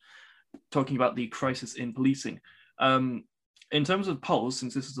Everard, talking about the crisis in policing. In terms of polls,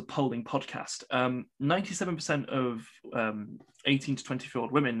 since this is a polling podcast, 97% of 18 to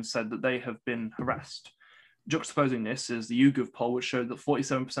 24-year-old women said that they have been harassed. Juxtaposing this is the YouGov poll, which showed that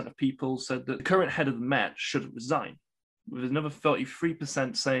 47% of people said that the current head of the Met should resign, with another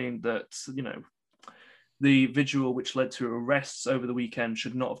 33% saying that, you know, the vigil which led to arrests over the weekend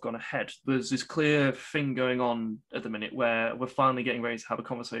should not have gone ahead. There's this clear thing going on at the minute where we're finally getting ready to have a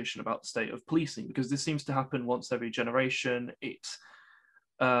conversation about the state of policing, because this seems to happen once every generation. It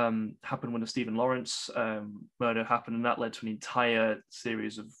happened when the Stephen Lawrence murder happened, and that led to an entire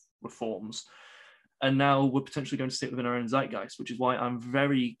series of reforms. And now we're potentially going to sit within our own zeitgeist, which is why I'm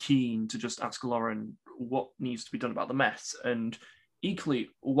very keen to just ask Lauren what needs to be done about the mess. And equally,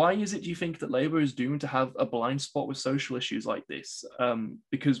 why is it, do you think, that Labour is doomed to have a blind spot with social issues like this?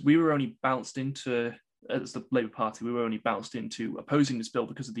 Because we were only bounced into, as the Labour Party, we were only bounced into opposing this bill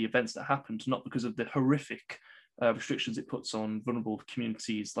because of the events that happened, not because of the horrific restrictions it puts on vulnerable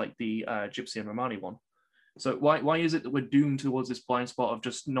communities like the Gypsy and Romani one. So why is it that we're doomed towards this blind spot of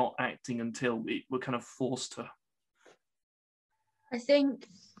just not acting until we're kind of forced to? I think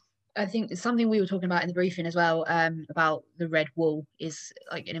it's something we were talking about in the briefing as well, about the red wall is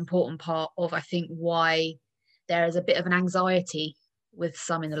like an important part of, I think, why there is a bit of an anxiety with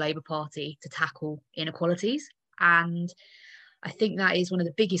some in the Labour Party to tackle inequalities. And I think that is one of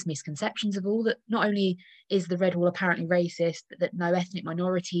the biggest misconceptions of all, that not only is the red wall apparently racist, but that no ethnic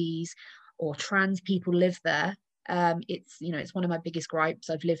minorities or trans people live there. It's one of my biggest gripes.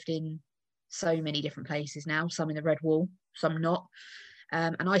 I've lived in so many different places now, some in the red wall, some not.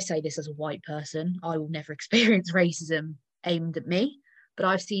 And I say this as a white person. I will never experience racism aimed at me, but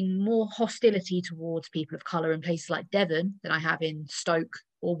I've seen more hostility towards people of colour in places like Devon than I have in Stoke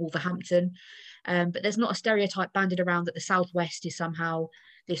or Wolverhampton. But there's not a stereotype banded around that the Southwest is somehow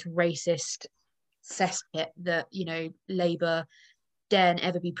this racist cesspit that, you know, Labour dare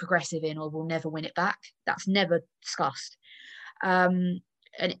ever be progressive in or will never win it back. That's never discussed. And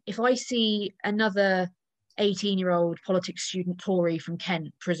if I see another 18-year-old politics student Tory from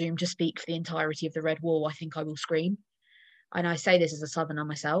Kent presume to speak for the entirety of the red wall, I think I will scream. And I say this as a southerner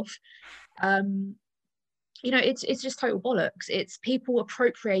myself. It's just total bollocks. It's people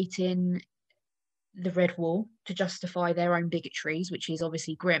appropriating the red wall to justify their own bigotries, which is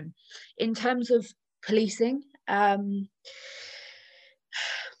obviously grim. In terms of policing,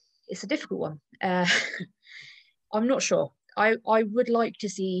 it's a difficult one. I'm not sure. I would like to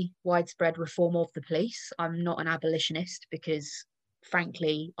see widespread reform of the police. I'm not an abolitionist because,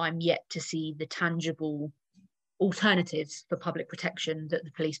 frankly, I'm yet to see the tangible alternatives for public protection that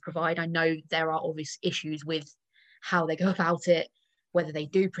the police provide. I know there are obvious issues with how they go about it, whether they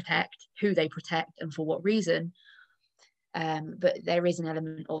do protect, who they protect, and for what reason. But there is an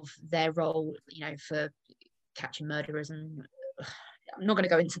element of their role, for catching murderers, and I'm not going to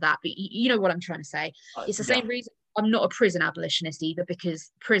go into that, but you know what I'm trying to say. It's the same reason I'm not a prison abolitionist either,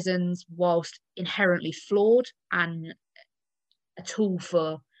 because prisons, whilst inherently flawed and a tool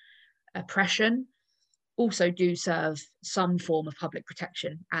for oppression, also do serve some form of public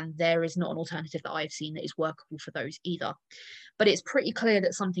protection, and there is not an alternative that I've seen that is workable for those either. But it's pretty clear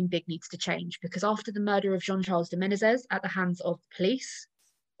that something big needs to change, because after the murder of Jean-Charles de Menezes at the hands of the police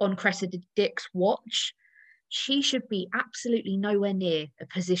on Cressida Dick's watch, she should be absolutely nowhere near a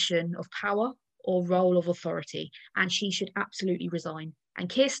position of power or role of authority, and she should absolutely resign. And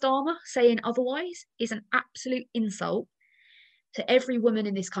Keir Starmer saying otherwise is an absolute insult to every woman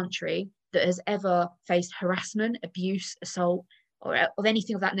in this country that has ever faced harassment, abuse, assault, or of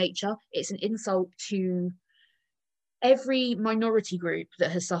anything of that nature. It's an insult to every minority group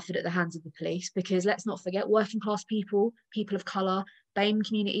that has suffered at the hands of the police, because let's not forget, working class people, people of colour, BAME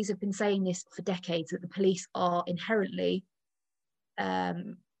communities have been saying this for decades, that the police are inherently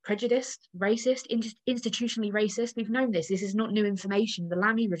prejudiced, racist, institutionally racist. We've known this. This is not new information. The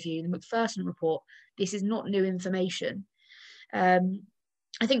Lammy Review, the Macpherson Report, this is not new information.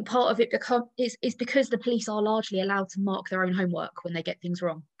 I think part of it is because the police are largely allowed to mark their own homework when they get things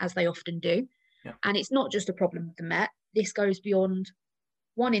wrong, as they often do. Yeah. And it's not just a problem with the Met. This goes beyond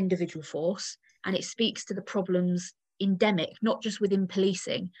one individual force, and it speaks to the problems endemic, not just within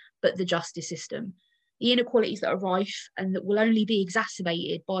policing, but the justice system. The inequalities that are rife and that will only be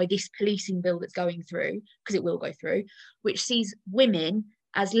exacerbated by this policing bill that's going through, because it will go through, which sees women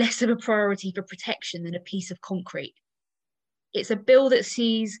as less of a priority for protection than a piece of concrete. It's a bill that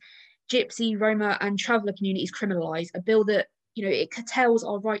sees Gypsy, Roma and traveller communities criminalised, a bill that, it curtails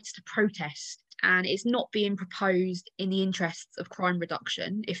our rights to protest, and it's not being proposed in the interests of crime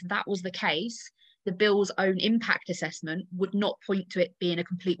reduction. If that was the case, the bill's own impact assessment would not point to it being a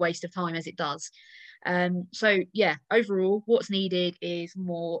complete waste of time as it does. So yeah, overall, what's needed is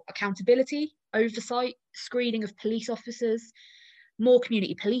more accountability, oversight, screening of police officers, more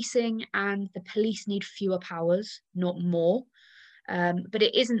community policing, and the police need fewer powers, not more. But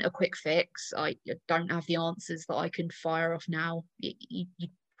it isn't a quick fix. I don't have the answers that I can fire off now. You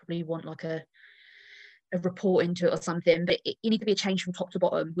probably want like a report into it or something, but you need to be a change from top to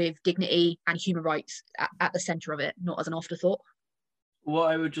bottom with dignity and human rights at the centre of it, not as an afterthought. Well,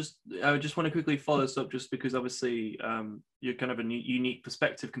 I would just want to quickly follow this up, just because obviously you're kind of a unique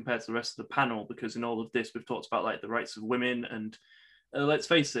perspective compared to the rest of the panel, because in all of this we've talked about like the rights of women, and let's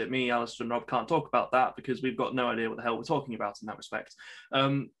face it, me, Alistair and Rob can't talk about that because we've got no idea what the hell we're talking about in that respect.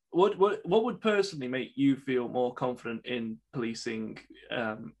 What would personally make you feel more confident in policing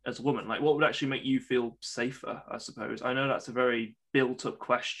as a woman? Like, what would actually make you feel safer, I suppose? I know that's a very built-up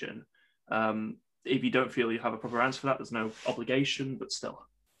question. If you don't feel you have a proper answer for that, there's no obligation, but still.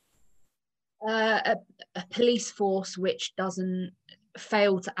 A police force which doesn't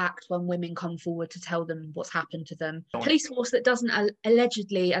fail to act when women come forward to tell them what's happened to them. A police force that doesn't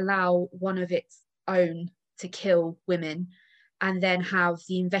allegedly allow one of its own to kill women, and then have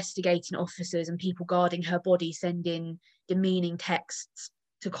the investigating officers and people guarding her body sending demeaning texts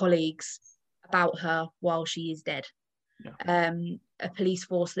to colleagues about her while she is dead. Yeah. A police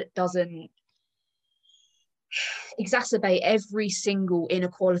force that doesn't exacerbate every single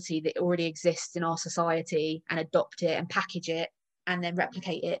inequality that already exists in our society and adopt it and package it and then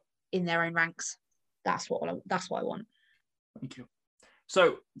replicate it in their own ranks. That's what I want. Thank you.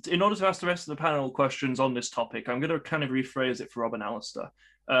 So in order to ask the rest of the panel questions on this topic, I'm going to kind of rephrase it for Rob and Alistair.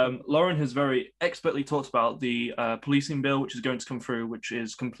 Lauren has very expertly talked about the policing bill, which is going to come through, which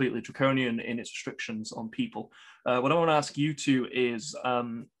is completely draconian in its restrictions on people. What I want to ask you two is,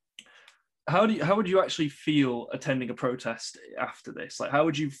 how would you actually feel attending a protest after this? Like, how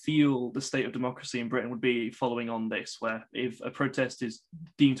would you feel the state of democracy in Britain would be following on this, where if a protest is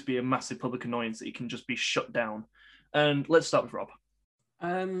deemed to be a massive public annoyance, it can just be shut down? And let's start with Rob.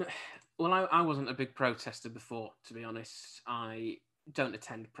 Well, I wasn't a big protester before, to be honest. I don't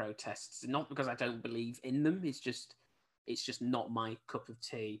attend protests, not because I don't believe in them. It's just not my cup of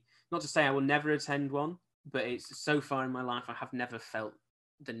tea. Not to say I will never attend one, but it's so far in my life I have never felt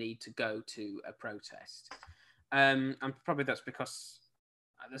the need to go to a protest. And probably that's because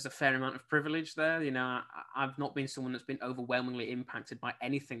there's a fair amount of privilege there. I've not been someone that's been overwhelmingly impacted by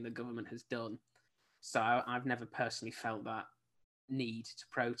anything the government has done. So I've never personally felt that need to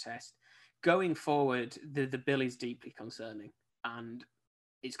protest. Going forward, the bill is deeply concerning, and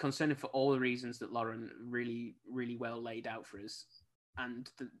it's concerning for all the reasons that Lauren really, really well laid out for us. And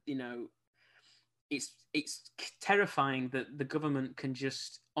it's terrifying that the government can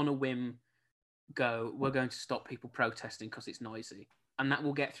just on a whim go, we're going to stop people protesting because it's noisy, and that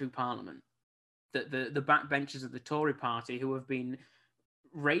will get through Parliament. That the backbenchers of the Tory party, who have been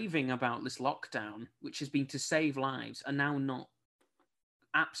raving about this lockdown, which has been to save lives, are now not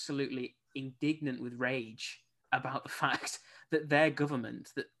absolutely indignant with rage about the fact that their government,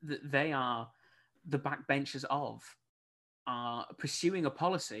 that they are the backbenchers of, are pursuing a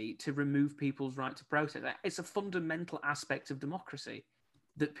policy to remove people's right to protest. It's a fundamental aspect of democracy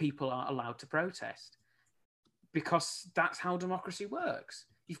that people are allowed to protest, because that's how democracy works.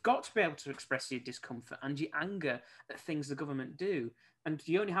 You've got to be able to express your discomfort and your anger at things the government do. And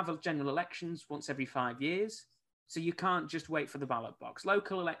you only have general elections once every 5 years. So you can't just wait for the ballot box.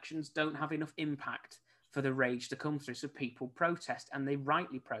 Local elections don't have enough impact for the rage to come through. So people protest, and they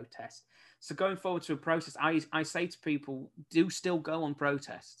rightly protest. So going forward to a protest, I say to people, do still go on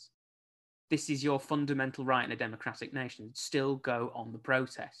protests. This is your fundamental right in a democratic nation. Still go on the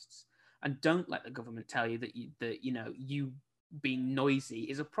protests. And don't let the government tell you that you being noisy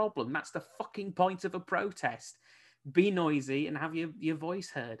is a problem. That's the fucking point of a protest. Be noisy and have your voice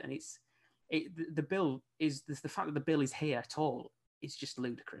heard. And the bill is the fact that the bill is here at all is just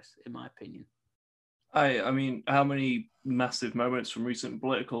ludicrous, in my opinion. I mean, how many massive moments from recent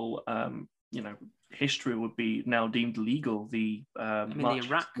political, history would be now deemed illegal? The the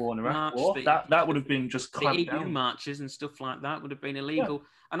Iraq war, march, war, that would have been just clamped the EU down. marches and stuff like that would have been illegal.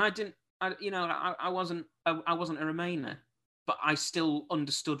 Yeah. And I wasn't a Remainer, but I still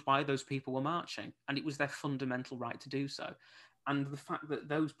understood why those people were marching, and it was their fundamental right to do so. And the fact that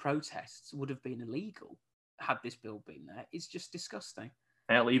those protests would have been illegal had this bill been there is just disgusting.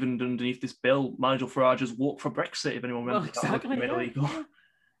 Hell, even underneath this bill, Nigel Farage has walked for Brexit. If anyone remembers, exactly, that illegal.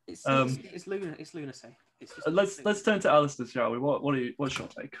 It's lunacy. It's let's turn to Alistair, shall we? What's your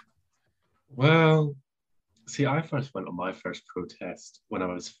take? Well, see, I first went on my first protest when I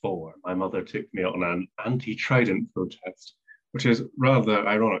was 4. My mother took me on an anti-Trident protest, which is rather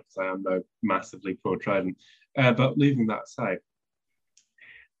ironic because I am now massively pro-Trident. But leaving that aside,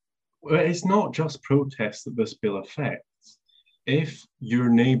 it's not just protests that this bill affects. If your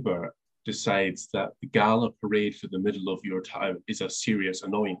neighbour decides that the gala parade for the middle of your town is a serious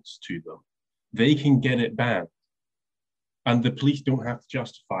annoyance to them, they can get it banned. And the police don't have to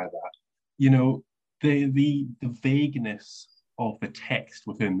justify that. You know, the vagueness of the text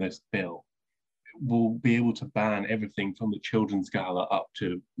within this bill will be able to ban everything from the children's gala up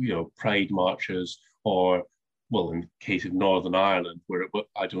to, pride marches, or, well, in the case of Northern Ireland, where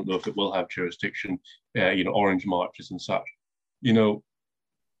I don't know if it will have jurisdiction, orange marches and such.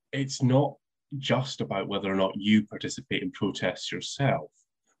 It's not just about whether or not you participate in protests yourself,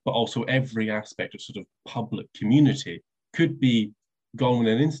 but also every aspect of sort of public community could be gone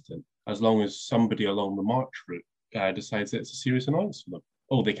in an instant, as long as somebody along the march route decides that it's a serious annoyance for them.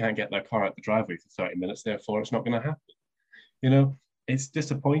 Oh, they can't get their car out the driveway for 30 minutes, therefore it's not going to happen. It's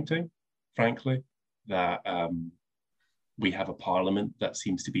disappointing, frankly, that we have a parliament that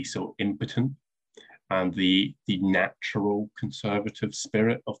seems to be so impotent, and the natural conservative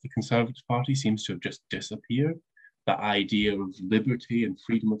spirit of the Conservative Party seems to have just disappeared. The idea of liberty and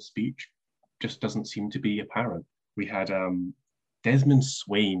freedom of speech just doesn't seem to be apparent. We had Desmond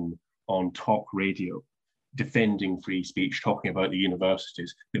Swayne on talk radio defending free speech, talking about the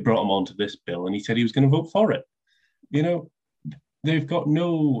universities. They brought him onto this bill and he said he was going to vote for it. They've got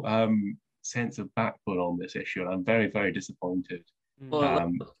no sense of backbone on this issue, and I'm very, very disappointed that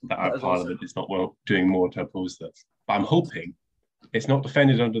our parliament is not doing more to oppose this. But I'm hoping it's not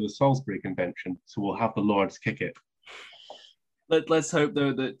defended under the Salisbury Convention, so we'll have the Lords kick it. Let's hope,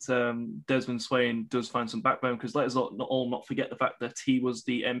 though, that Desmond Swayne does find some backbone, because let us all not forget the fact that he was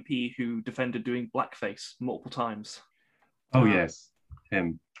the MP who defended doing blackface multiple times. Oh, yes,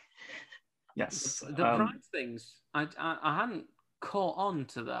 him. Yes. The pride things, I hadn't caught on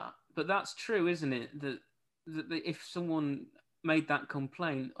to that, but that's true, isn't it? That if someone made that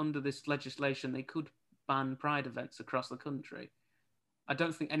complaint under this legislation, they could ban pride events across the country. I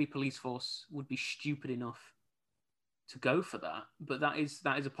don't think any police force would be stupid enough to go for that, but that is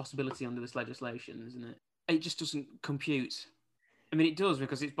a possibility under this legislation, isn't it? It just doesn't compute. I mean, it does,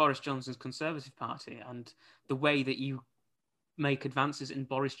 because it's Boris Johnson's Conservative Party, and the way that you make advances in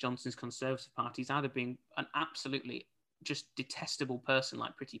Boris Johnson's Conservative Party is either being an absolutely just detestable person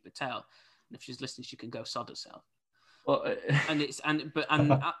like Priti Patel, and if she's listening, she can go sod herself. Well,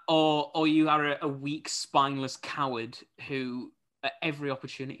 or you are a weak, spineless coward who, at every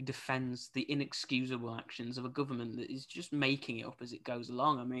opportunity, defends the inexcusable actions of a government that is just making it up as it goes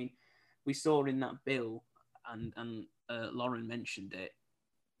along. I mean, we saw in that bill, and Lauren mentioned it,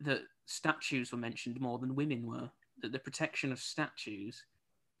 that statues were mentioned more than women were. That the protection of statues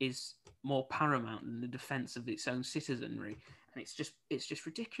is more paramount than the defence of its own citizenry, and it's just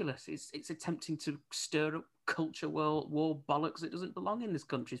ridiculous. It's attempting to stir up culture war bollocks that doesn't belong in this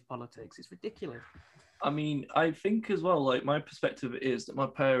country's politics. It's ridiculous. I mean, I think as well, like, my perspective is that my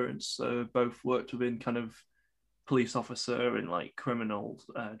parents both worked within kind of police officer and like criminal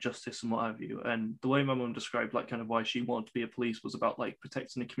justice and what have you. And the way my mum described like kind of why she wanted to be a police was about like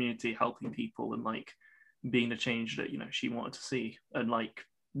protecting the community, helping people, and like being the change that, she wanted to see, and like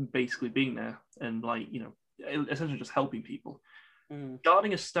basically being there and like, essentially just helping people.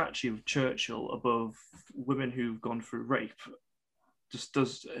 Guarding a statue of Churchill above women who've gone through rape, just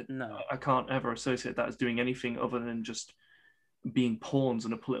does. No. I can't ever associate that as doing anything other than just being pawns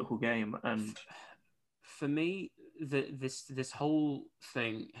in a political game. And for me, this whole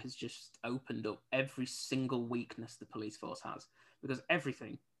thing has just opened up every single weakness the police force has, because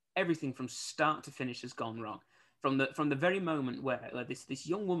everything from start to finish has gone wrong. From the very moment where this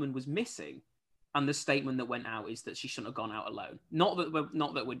young woman was missing, and the statement that went out is that she shouldn't have gone out alone. Not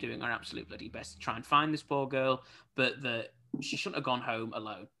that we're doing our absolute bloody best to try and find this poor girl, but that she shouldn't have gone home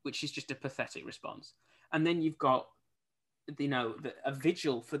alone, which is just a pathetic response. And then you've got, a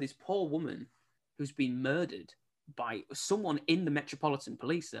vigil for this poor woman who's been murdered by someone in the Metropolitan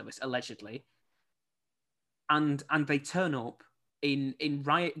Police Service, allegedly, and they turn up in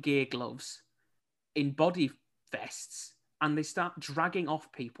riot gear gloves, in body vests, and they start dragging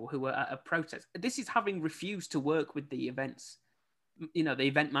off people who are at a protest. This is having refused to work with the events, the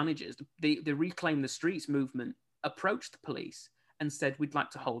event managers. The Reclaim the Streets movement approached the police and said, we'd like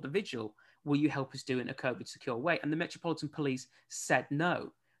to hold a vigil. Will you help us do it in a COVID secure way? And the Metropolitan Police said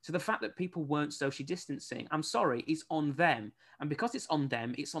no. So the fact that people weren't social distancing, I'm sorry, is on them. And because it's on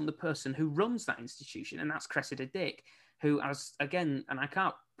them, it's on the person who runs that institution, and that's Cressida Dick, who, and I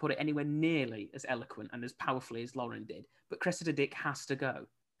can't put it anywhere nearly as eloquent and as powerfully as Lauren did, but Cressida Dick has to go.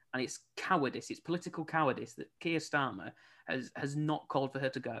 And it's cowardice, it's political cowardice that Keir Starmer has not called for her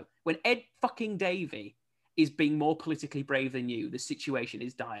to go. When Ed fucking Davey is being more politically brave than you, the situation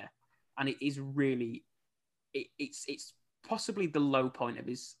is dire. And it is really, it's possibly the low point of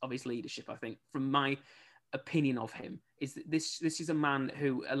his leadership, I think, from my opinion of him, is that this is a man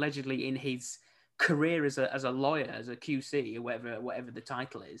who allegedly in his career as a lawyer, as a QC, or whatever the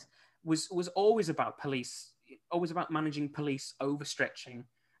title is, was always about police, always about managing police overstretching,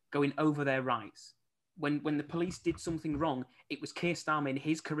 going over their rights. When the police did something wrong, it was Keir Starmer in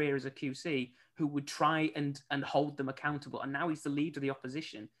his career as a QC who would try and hold them accountable. And now he's the leader of the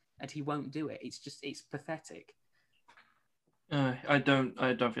opposition and he won't do it. It's pathetic. I don't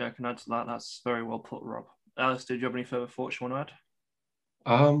think I can add to that. That's very well put, Rob. Alistair, do you have any further thoughts you want to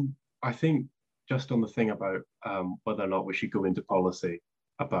add? I think just on the thing about whether or not we should go into policy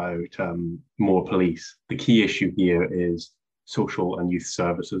about more police, the key issue here is social and youth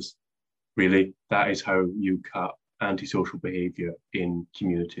services. Really, that is how you cut antisocial behaviour in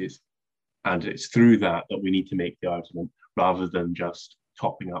communities. And it's through that we need to make the argument, rather than just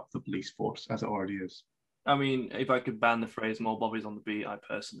topping up the police force as it already is. I mean, if I could ban the phrase "more bobbies on the beat," I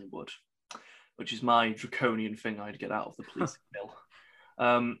personally would, which is my draconian thing I'd get out of the police bill.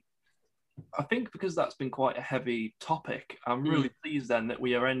 I think because that's been quite a heavy topic, I'm really pleased then that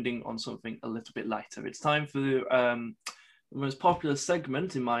we are ending on something a little bit lighter. It's time for the most popular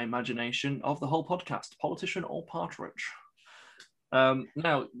segment in my imagination of the whole podcast, Politician or Partridge.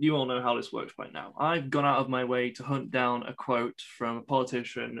 Now, you all know how this works by now. I've gone out of my way to hunt down a quote from a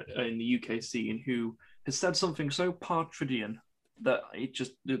politician in the UK scene who has said something so Partridgian that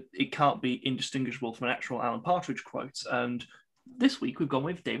it can't be indistinguishable from an actual Alan Partridge quote. And this week we've gone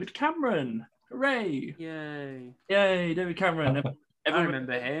with David Cameron. Hooray! Yay! David Cameron. I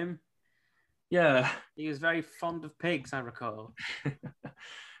remember him. Yeah. He was very fond of pigs, I recall.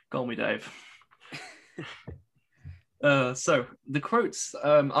 Call me Dave. So the quotes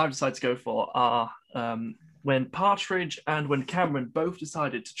I've decided to go for are when Partridge and when Cameron both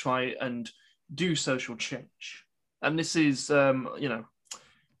decided to try and do social change. And this is, in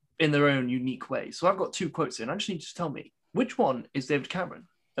their own unique way. So I've got two quotes here, and I just need you to tell me which one is David Cameron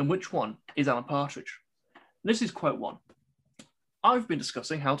and which one is Alan Partridge. This is quote one. I've been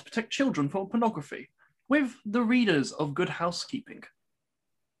discussing how to protect children from pornography with the readers of Good Housekeeping.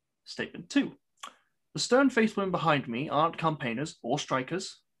 Statement two. The stern-faced women behind me aren't campaigners or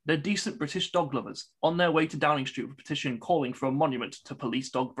strikers. They're decent British dog lovers on their way to Downing Street with a petition calling for a monument to police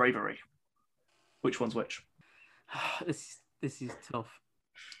dog bravery. Which one's which? This is tough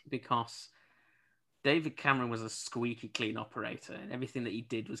because David Cameron was a squeaky clean operator and everything that he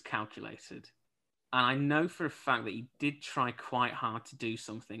did was calculated. And I know for a fact that he did try quite hard to do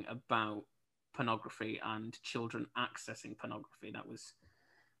something about pornography and children accessing pornography. That was,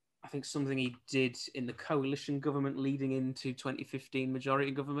 I think, something he did in the coalition government leading into 2015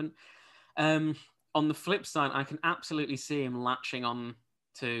 majority government. On the flip side, I can absolutely see him latching on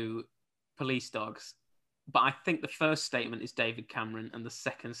to police dogs. But I think the first statement is David Cameron and the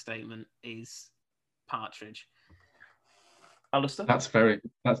second statement is Partridge. Alistair? That's very,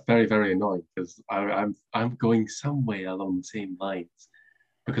 very annoying because I'm going some way along the same lines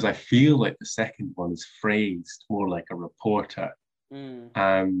because I feel like the second one is phrased more like a reporter.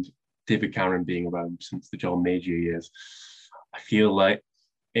 And David Cameron being around since the John Major years, I feel like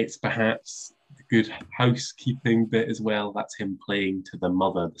it's perhaps the good housekeeping bit as well. That's him playing to the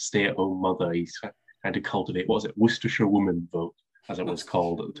mother, the stay-at-home mother. He's trying to cultivate, what was it, Worcestershire woman vote, as it was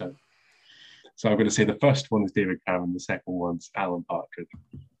called at the time. So I'm going to say the first one is David Cameron, the second one's Alan Partridge.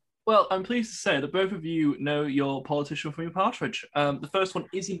 Well, I'm pleased to say that both of you know your politician from your partridge. The first one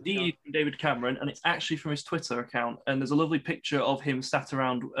is indeed from David Cameron, and it's actually from his Twitter account. And there's a lovely picture of him sat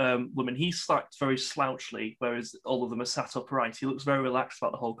around women. He's sat very slouchly, whereas all of them are sat upright. He looks very relaxed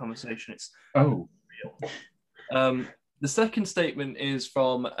about the whole conversation. It's real. The second statement is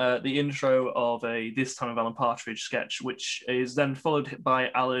from the intro of a This Time of Alan Partridge sketch, which is then followed by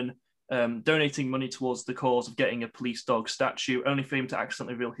Alan donating money towards the cause of getting a police dog statue, only for him to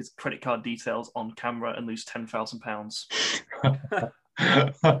accidentally reveal his credit card details on camera and lose £10,000.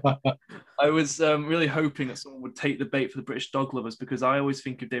 I was really hoping that someone would take the bait for the British dog lovers, because I always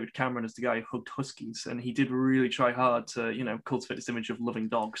think of David Cameron as the guy who hugged huskies, and he did really try hard to, cultivate this image of loving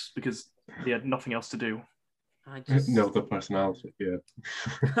dogs because he had nothing else to do. No other personality, yeah.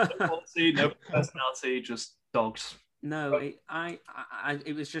 No personality, just dogs. No, it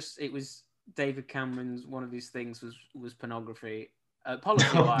was David Cameron's, one of his things was pornography.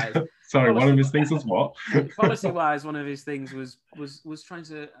 Policy-wise. Sorry, one of his things was what? Policy-wise, one of his things was trying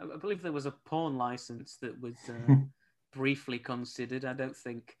to, I believe there was a porn license that was briefly considered.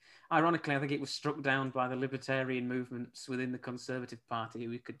 Ironically, I think it was struck down by the libertarian movements within the Conservative Party.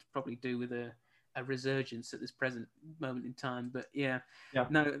 We could probably do with a resurgence at this present moment in time, but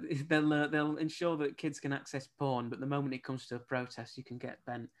no, they'll ensure that kids can access porn, but the moment it comes to a protest, you can get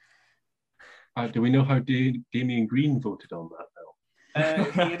bent. Do we know how Damien Green voted on that though?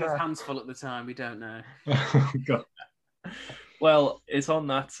 He had his hands full at the time. We don't know. Oh, God. Well, it's on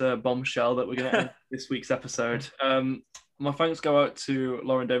that bombshell that we're going to end this week's episode. My thanks go out to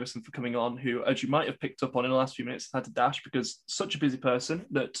Lauren Davison for coming on, who, as you might have picked up on in the last few minutes, had to dash because such a busy person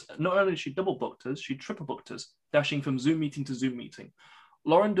that not only did she double booked us, she triple booked us, dashing from Zoom meeting to Zoom meeting.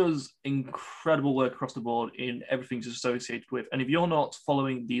 Lauren does incredible work across the board in everything she's associated with. And if you're not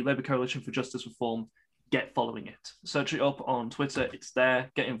following the Labour Coalition for Justice Reform, get following it. Search it up on Twitter. It's there.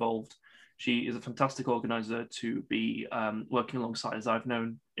 Get involved. She is a fantastic organiser to be working alongside, as I've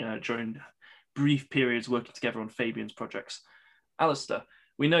known during brief periods working together on Fabian's projects. Alistair,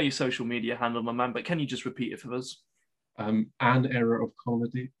 we know your social media handle, my man, but can you just repeat it for us? An error of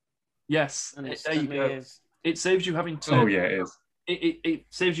comedy. Yes, And there you go. is. It saves you having to. Oh yeah, it is. It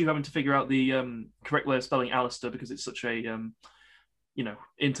saves you having to figure out the correct way of spelling Alistair, because it's such a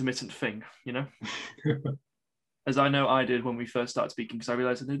intermittent thing, As I know I did when we first started speaking, because I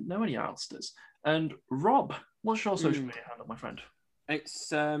realised I didn't know any Alistairs. And Rob, what's your social media handle, my friend? It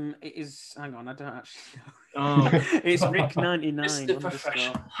is. Hang on, I don't actually know. Oh, It's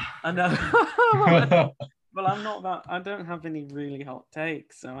Rick99. I know. Well, I'm not that. I don't have any really hot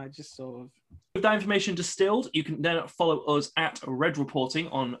takes, so I just sort of. With that information distilled, you can then follow us at Red Reporting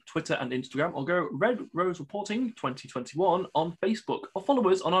on Twitter and Instagram, or go Red Rose Reporting 2021 on Facebook, or follow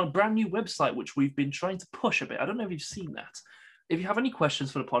us on our brand new website, which we've been trying to push a bit. I don't know if you've seen that. If you have any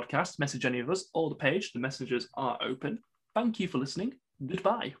questions for the podcast, message any of us or the page. The messages are open. Thank you for listening.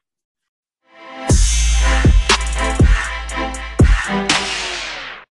 Goodbye.